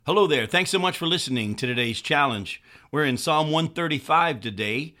Hello there. Thanks so much for listening to today's challenge. We're in Psalm 135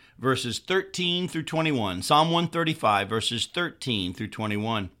 today, verses 13 through 21. Psalm 135, verses 13 through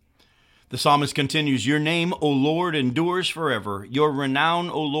 21. The psalmist continues, "Your name, O Lord, endures forever. Your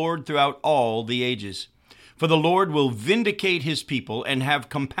renown, O Lord, throughout all the ages. For the Lord will vindicate his people and have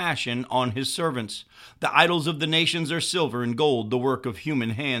compassion on his servants. The idols of the nations are silver and gold, the work of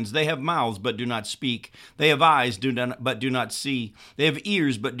human hands. They have mouths, but do not speak. They have eyes, but do not see. They have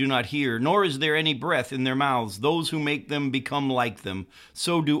ears, but do not hear. Nor is there any breath in their mouths. Those who make them become like them.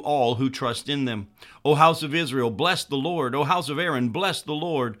 So do all who trust in them. O house of Israel, bless the Lord. O house of Aaron, bless the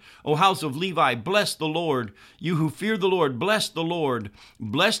Lord. O house of Levi, bless the Lord. You who fear the Lord, bless the Lord.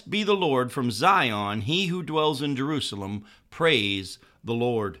 Blessed be the Lord from Zion, he who dwells in Jerusalem. Praise the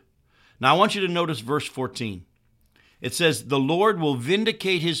Lord." Now I want you to notice verse 14. It says, "The Lord will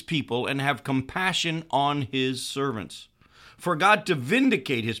vindicate his people and have compassion on his servants." For God to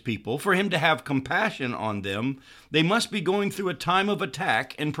vindicate his people, for him to have compassion on them, they must be going through a time of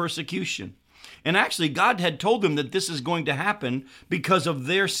attack and persecution. And actually, God had told them that this is going to happen because of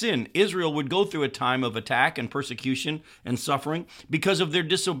their sin. Israel would go through a time of attack and persecution and suffering because of their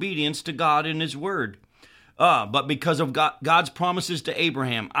disobedience to God and his word. But because of God's promises to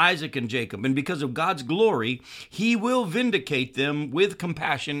Abraham, Isaac, and Jacob, and because of God's glory, he will vindicate them with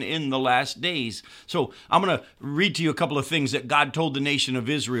compassion in the last days. So I'm going to read to you a couple of things that God told the nation of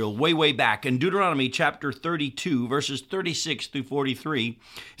Israel way back. In Deuteronomy chapter 32, verses 36 through 43,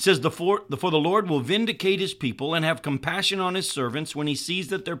 it says, For the Lord will vindicate his people and have compassion on his servants when he sees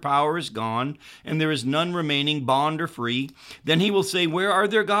that their power is gone and there is none remaining, bond or free. Then he will say, Where are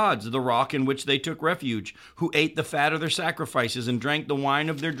their gods, the rock in which they took refuge, who ate the fat of their sacrifices and drank the wine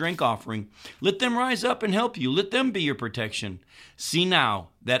of their drink offering? Let them rise up and help you. Let them be your protection. See now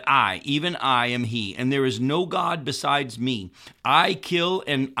that I, even I, am he, and there is no God besides me. I kill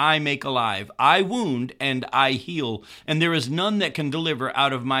and I make alive. I wound and I heal, and there is none that can deliver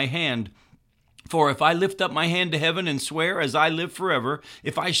out of my hand. For if I lift up my hand to heaven and swear as I live forever,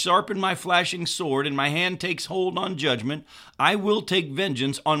 if I sharpen my flashing sword and my hand takes hold on judgment, I will take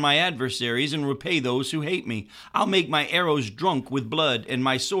vengeance on my adversaries and repay those who hate me. I'll make my arrows drunk with blood, and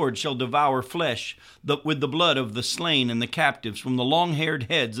my sword shall devour flesh with the blood of the slain and the captives from the long-haired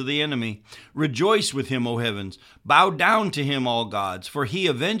heads of the enemy. Rejoice with him, O heavens. Bow down to him, all gods, for he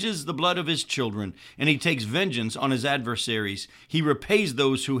avenges the blood of his children, and he takes vengeance on his adversaries. He repays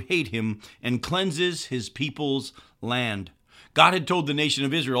those who hate him and cleanses his people's land. God had told the nation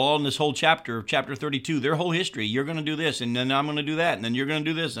of Israel all in this whole chapter 32, their whole history, you're going to do this, and then I'm going to do that, and then you're going to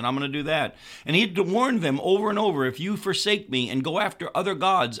do this, and I'm going to do that. And he had warned them over and over, if you forsake me and go after other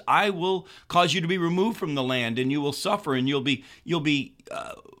gods, I will cause you to be removed from the land, and you will suffer, and you'll be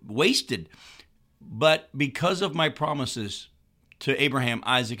wasted. But because of my promises to Abraham,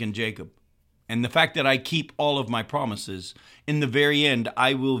 Isaac, and Jacob, and the fact that I keep all of my promises, in the very end,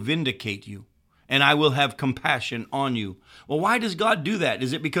 I will vindicate you, and I will have compassion on you. Well, why does God do that?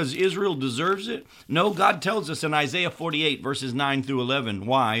 Is it because Israel deserves it? No, God tells us in Isaiah 48, verses 9 through 11,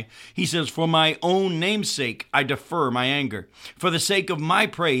 why. He says, For my own name's sake, I defer my anger. For the sake of my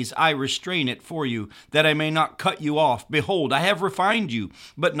praise, I restrain it for you, that I may not cut you off. Behold, I have refined you,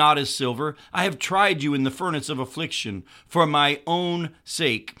 but not as silver. I have tried you in the furnace of affliction. For my own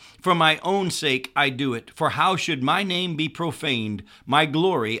sake I do it. For how should my name be profaned? My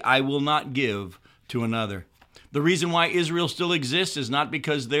glory I will not give to another. The reason why Israel still exists is not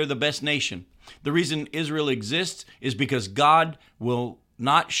because they're the best nation. The reason Israel exists is because God will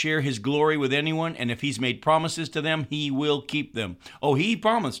not share his glory with anyone, and if he's made promises to them, he will keep them. Oh, he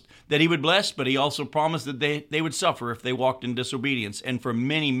promised that he would bless, but he also promised that they would suffer if they walked in disobedience. And for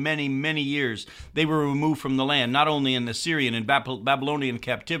many years, they were removed from the land, not only in the Syrian and Babylonian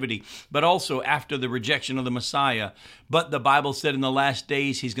captivity, but also after the rejection of the Messiah. But the Bible said in the last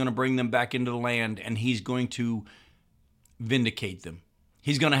days, he's going to bring them back into the land, and he's going to vindicate them.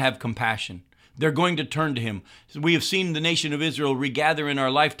 He's going to have compassion. They're going to turn to him. We have seen the nation of Israel regather in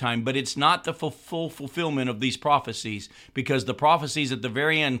our lifetime, but it's not the full fulfillment of these prophecies, because the prophecies at the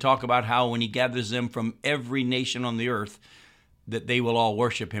very end talk about how when he gathers them from every nation on the earth, that they will all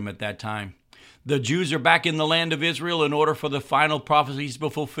worship him at that time. The Jews are back in the land of Israel in order for the final prophecies to be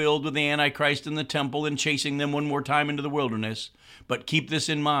fulfilled with the Antichrist in the temple and chasing them one more time into the wilderness. But keep this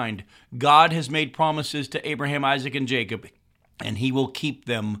in mind. God has made promises to Abraham, Isaac, and Jacob, and he will keep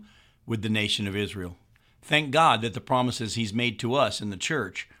them with the nation of Israel. Thank God that the promises he's made to us in the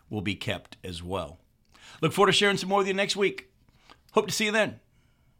church will be kept as well. Look forward to sharing some more with you next week. Hope to see you then.